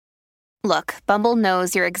Look, Bumble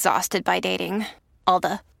knows you're exhausted by dating. All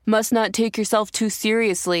the must not take yourself too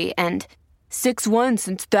seriously and 6'1"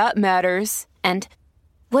 since that matters. And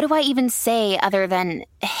what do I even say other than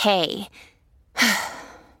hey?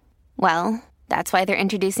 Well, that's why they're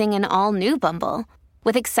introducing an all-new Bumble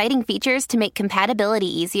with exciting features to make compatibility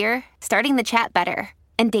easier, starting the chat better,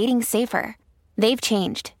 and dating safer. They've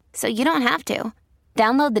changed, so you don't have to.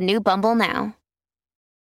 Download the new Bumble now.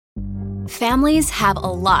 Families have a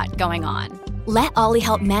lot going on. Let Ollie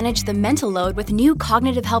help manage the mental load with new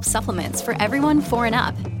cognitive help supplements for everyone 4 and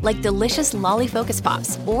up, like delicious Lolly Focus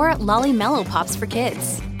Pops or Lolly Mellow Pops for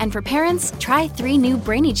kids. And for parents, try 3 new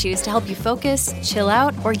Brainy Chews to help you focus, chill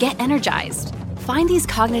out, or get energized. Find these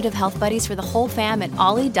cognitive health buddies for the whole fam at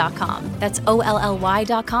ollie.com. That's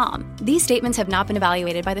OLLY.com. These statements have not been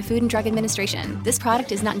evaluated by the Food and Drug Administration. This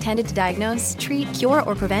product is not intended to diagnose, treat, cure,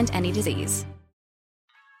 or prevent any disease.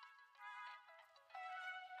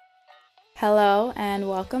 Hello and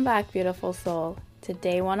welcome back, beautiful soul, to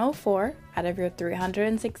day 104 out of your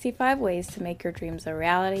 365 ways to make your dreams a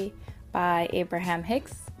reality by Abraham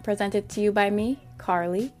Hicks, presented to you by me,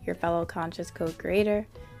 Carly, your fellow conscious co-creator.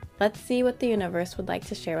 Let's see what the universe would like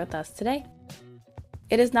to share with us today.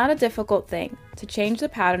 It is not a difficult thing to change the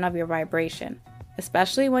pattern of your vibration,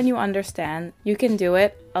 especially when you understand you can do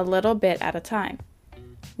it a little bit at a time.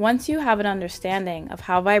 Once you have an understanding of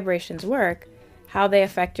how vibrations work, how they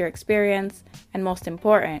affect your experience, and most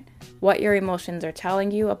important, what your emotions are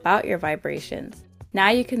telling you about your vibrations, now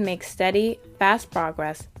you can make steady, fast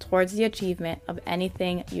progress towards the achievement of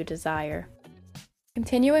anything you desire.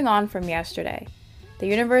 Continuing on from yesterday, the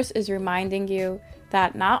universe is reminding you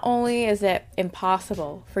that not only is it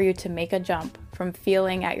impossible for you to make a jump from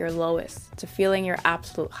feeling at your lowest to feeling your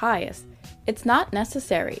absolute highest, it's not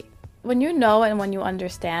necessary. When you know and when you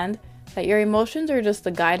understand that your emotions are just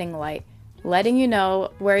the guiding light, letting you know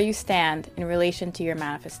where you stand in relation to your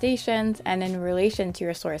manifestations and in relation to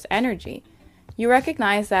your source energy, you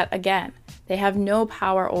recognize that, again, they have no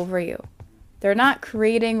power over you. They're not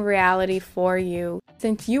creating reality for you,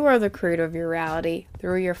 since you are the creator of your reality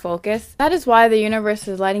through your focus. That is why the universe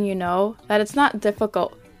is letting you know that it's not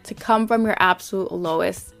difficult to come from your absolute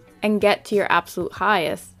lowest and get to your absolute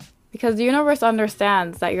highest, because the universe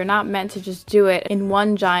understands that you're not meant to just do it in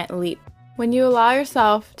one giant leap. When you allow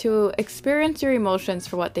yourself to experience your emotions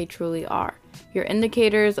for what they truly are, your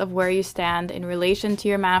indicators of where you stand in relation to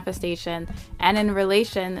your manifestation and in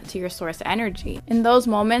relation to your source energy, in those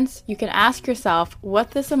moments, you can ask yourself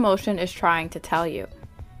what this emotion is trying to tell you.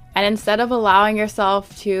 And instead of allowing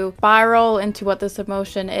yourself to spiral into what this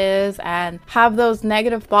emotion is and have those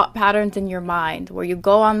negative thought patterns in your mind where you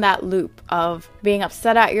go on that loop of being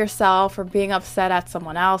upset at yourself or being upset at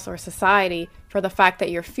someone else or society for the fact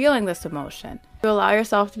that you're feeling this emotion, you allow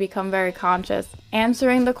yourself to become very conscious,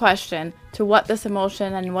 answering the question to what this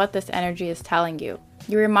emotion and what this energy is telling you.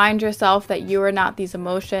 You remind yourself that you are not these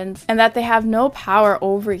emotions and that they have no power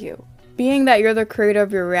over you. Being that you're the creator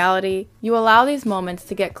of your reality, you allow these moments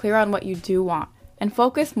to get clear on what you do want and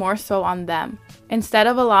focus more so on them. Instead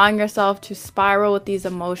of allowing yourself to spiral with these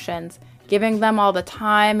emotions, giving them all the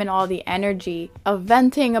time and all the energy of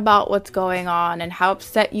venting about what's going on and how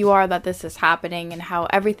upset you are that this is happening and how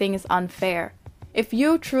everything is unfair. If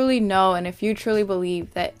you truly know and if you truly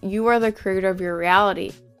believe that you are the creator of your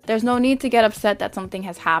reality, there's no need to get upset that something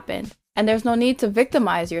has happened. And there's no need to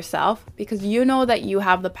victimize yourself because you know that you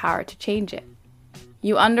have the power to change it.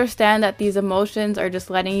 You understand that these emotions are just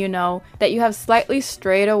letting you know that you have slightly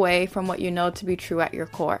strayed away from what you know to be true at your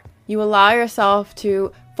core. You allow yourself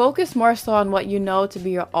to focus more so on what you know to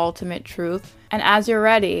be your ultimate truth. And as you're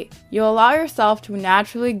ready, you allow yourself to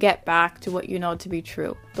naturally get back to what you know to be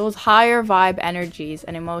true, those higher vibe energies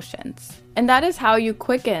and emotions. And that is how you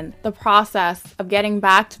quicken the process of getting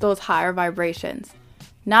back to those higher vibrations.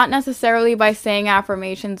 Not necessarily by saying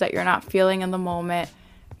affirmations that you're not feeling in the moment,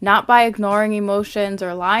 not by ignoring emotions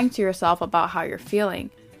or lying to yourself about how you're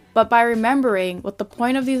feeling, but by remembering what the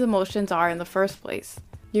point of these emotions are in the first place.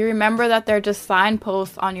 You remember that they're just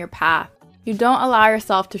signposts on your path. You don't allow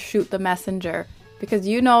yourself to shoot the messenger because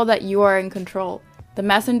you know that you are in control. The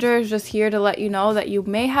messenger is just here to let you know that you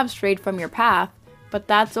may have strayed from your path, but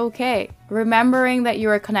that's okay. Remembering that you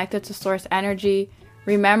are connected to source energy,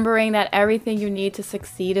 remembering that everything you need to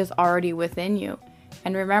succeed is already within you,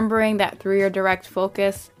 and remembering that through your direct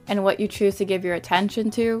focus and what you choose to give your attention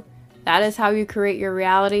to, that is how you create your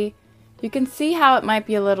reality. You can see how it might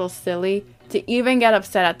be a little silly to even get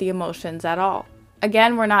upset at the emotions at all.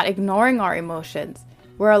 Again, we're not ignoring our emotions.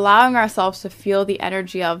 We're allowing ourselves to feel the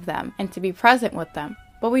energy of them and to be present with them.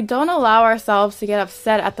 But we don't allow ourselves to get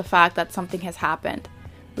upset at the fact that something has happened.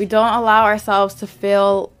 We don't allow ourselves to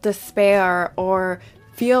feel despair or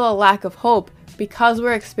feel a lack of hope because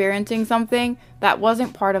we're experiencing something that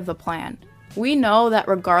wasn't part of the plan. We know that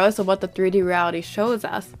regardless of what the 3D reality shows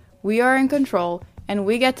us, we are in control and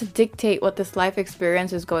we get to dictate what this life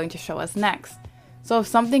experience is going to show us next. So if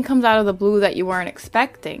something comes out of the blue that you weren't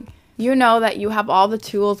expecting, you know that you have all the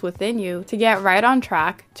tools within you to get right on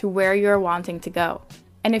track to where you're wanting to go.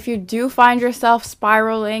 And if you do find yourself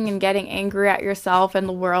spiraling and getting angry at yourself and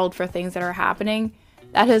the world for things that are happening,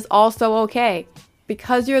 that is also okay.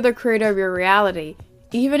 Because you're the creator of your reality,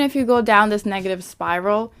 even if you go down this negative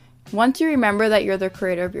spiral, once you remember that you're the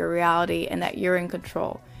creator of your reality and that you're in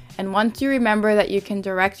control, and once you remember that you can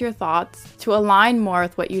direct your thoughts to align more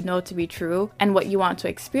with what you know to be true and what you want to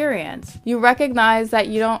experience, you recognize that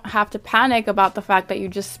you don't have to panic about the fact that you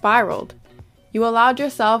just spiraled. You allowed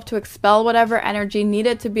yourself to expel whatever energy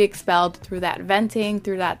needed to be expelled through that venting,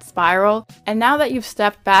 through that spiral, and now that you've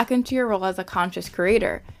stepped back into your role as a conscious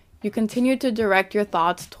creator, you continue to direct your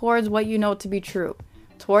thoughts towards what you know to be true,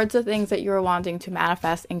 towards the things that you're wanting to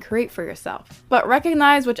manifest and create for yourself. But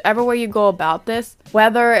recognize whichever way you go about this,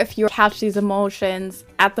 whether if you catch these emotions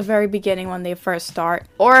at the very beginning when they first start,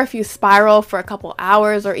 or if you spiral for a couple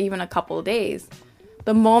hours or even a couple days,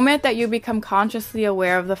 the moment that you become consciously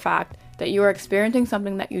aware of the fact that you are experiencing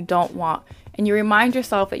something that you don't want, and you remind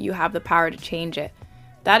yourself that you have the power to change it,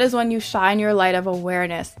 that is when you shine your light of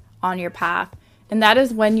awareness on your path. And that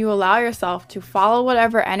is when you allow yourself to follow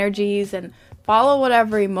whatever energies and follow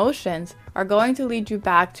whatever emotions are going to lead you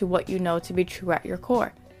back to what you know to be true at your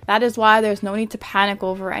core. That is why there's no need to panic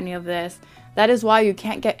over any of this. That is why you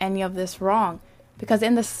can't get any of this wrong. Because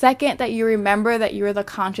in the second that you remember that you're the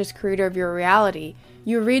conscious creator of your reality,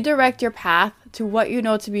 you redirect your path to what you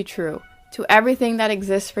know to be true, to everything that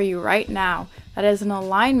exists for you right now that is in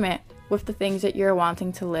alignment with the things that you're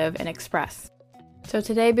wanting to live and express. So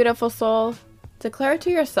today, beautiful soul, declare to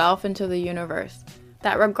yourself and to the universe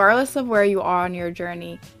that regardless of where you are on your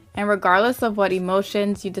journey, and regardless of what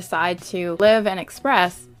emotions you decide to live and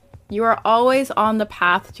express, you are always on the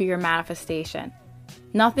path to your manifestation.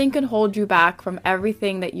 Nothing can hold you back from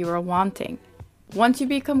everything that you are wanting. Once you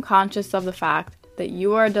become conscious of the fact that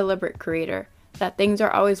you are a deliberate creator, that things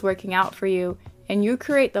are always working out for you, and you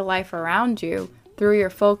create the life around you through your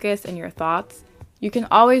focus and your thoughts, you can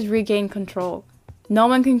always regain control. No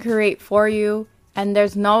one can create for you, and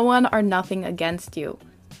there's no one or nothing against you,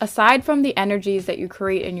 aside from the energies that you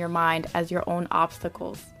create in your mind as your own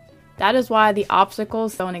obstacles. That is why the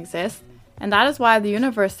obstacles don't exist, and that is why the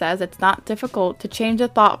universe says it's not difficult to change the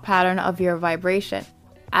thought pattern of your vibration.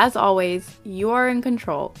 As always, you are in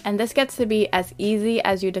control, and this gets to be as easy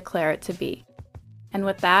as you declare it to be. And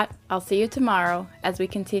with that, I'll see you tomorrow as we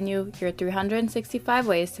continue your 365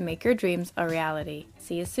 ways to make your dreams a reality.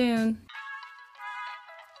 See you soon.